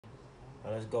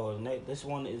Let's go. This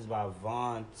one is by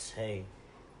Vontae.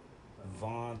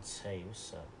 Vontae,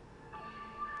 what's up?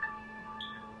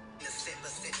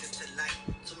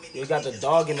 You got the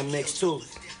dog in the mix too.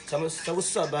 Say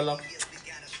what's up, Bella.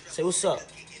 Say what's up.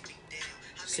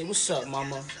 Say what's up,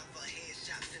 mama.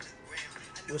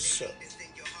 What's up?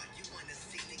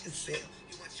 What's up?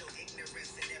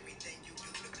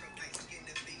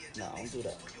 Nah, don't do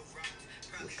that.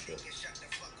 What's up?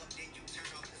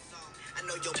 I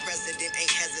know your president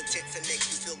ain't hesitant to make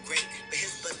you feel great, but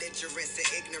his belligerence and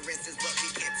ignorance is what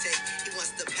we can't take. He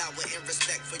wants the power and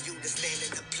respect for you to stand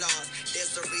and applause.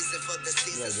 There's a reason for the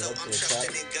season, so I'm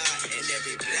trusting in God. And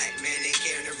every black man ain't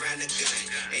carrying around a gun,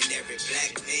 and every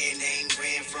black man ain't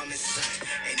ran from his son.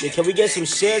 Yeah, can we get some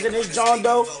shares in this, John,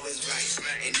 though?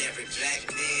 And every black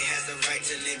man has a right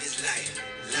to live his life.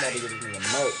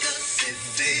 How does it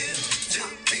feel to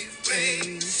be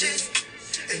racist?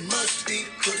 It must be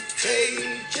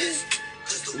contagious.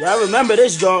 Y'all remember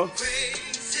this, John?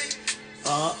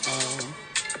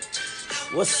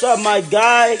 What's up, my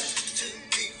guy?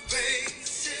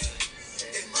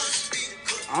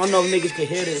 I don't know if niggas can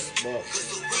hear this, but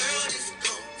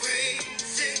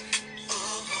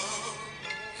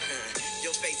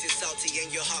your face is salty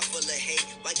and your heart full of hate.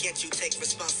 Why can't you take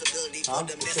responsibility for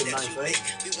the mess that you make?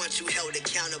 We want you held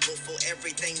accountable for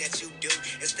everything that you do.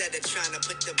 Instead of trying to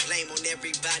put the blame on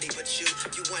everybody but you.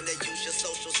 You want to use your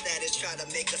social status, try to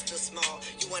make us feel small.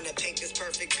 You want to paint this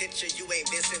perfect picture, you ain't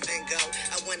Vincent Van Gogh.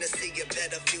 I want to see a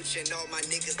better future and all my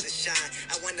niggas to shine.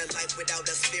 I want a life without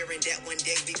us fearing that one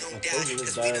day we gon' die.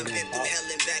 Cause we done been through hell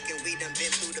and back and we done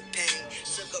been through the pain.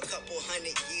 Took a couple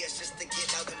 100 years just to get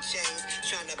out them chains.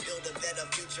 Trying to build a better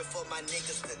future for my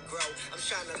niggas to grow. I'm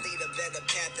trying to lead a better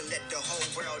path and let the whole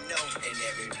world know. And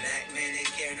every black man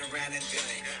ain't carrying around a gun.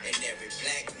 And every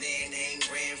black man ain't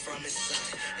ran from his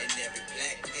son. And every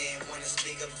black man wanna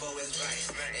speak up for his rights.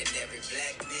 And every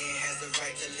black man has the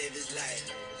right to live his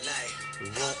life.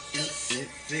 what does it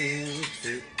feel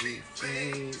to be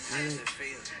free?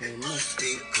 It must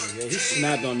be. Yeah, he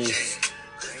snapped on this.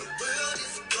 Cause the world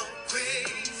is gone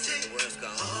crazy. The world's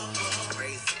gone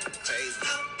crazy.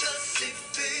 How does it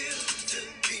feel to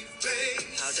be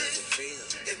raised? How does it feel?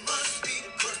 It must be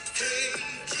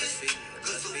contagious.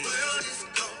 Cause the world is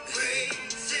gone crazy.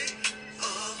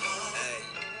 Hey,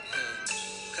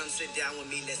 come sit down with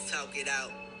me, let's talk it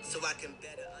out. So I can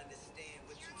better understand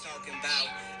what you're talking about.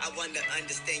 I want to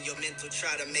understand your mental,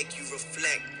 try to make you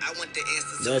reflect. I want the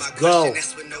answers to my question,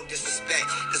 that's with no disrespect.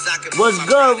 Cause I can What's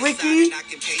good, Ricky?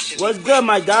 What's good,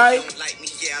 my guy? Like me,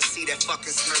 yeah, I see that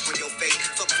fucking smirk on your face.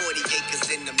 For 40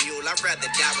 acres in the mule, I'd rather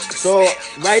die with So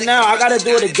respect. right now I gotta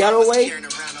do it a getaway.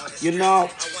 You know,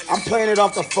 I'm playing it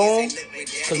off the phone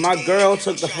because my girl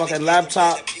took the fucking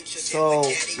laptop. So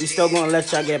we still gonna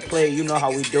let y'all get played. You know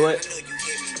how we do it.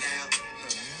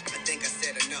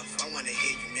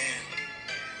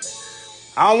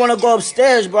 I don't want to go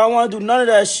upstairs, bro. I want to do none of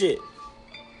that shit.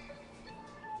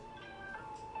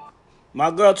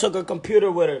 My girl took her computer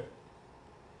with her.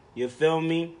 You feel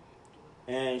me?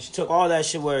 And she took all that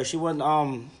shit with her. She went,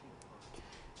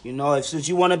 you know, since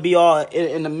you want to be all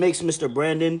in the mix, Mr.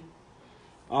 Brandon,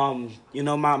 you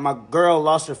know, my girl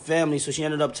lost her family, so she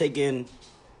ended up taking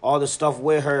all the stuff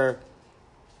with her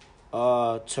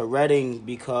to Reading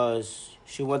because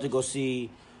she went to go see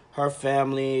her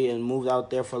family and moved out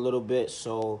there for a little bit.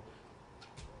 So,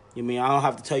 you mean, I don't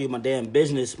have to tell you my damn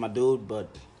business, my dude, but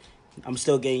I'm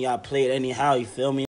still getting y'all played anyhow, you feel me?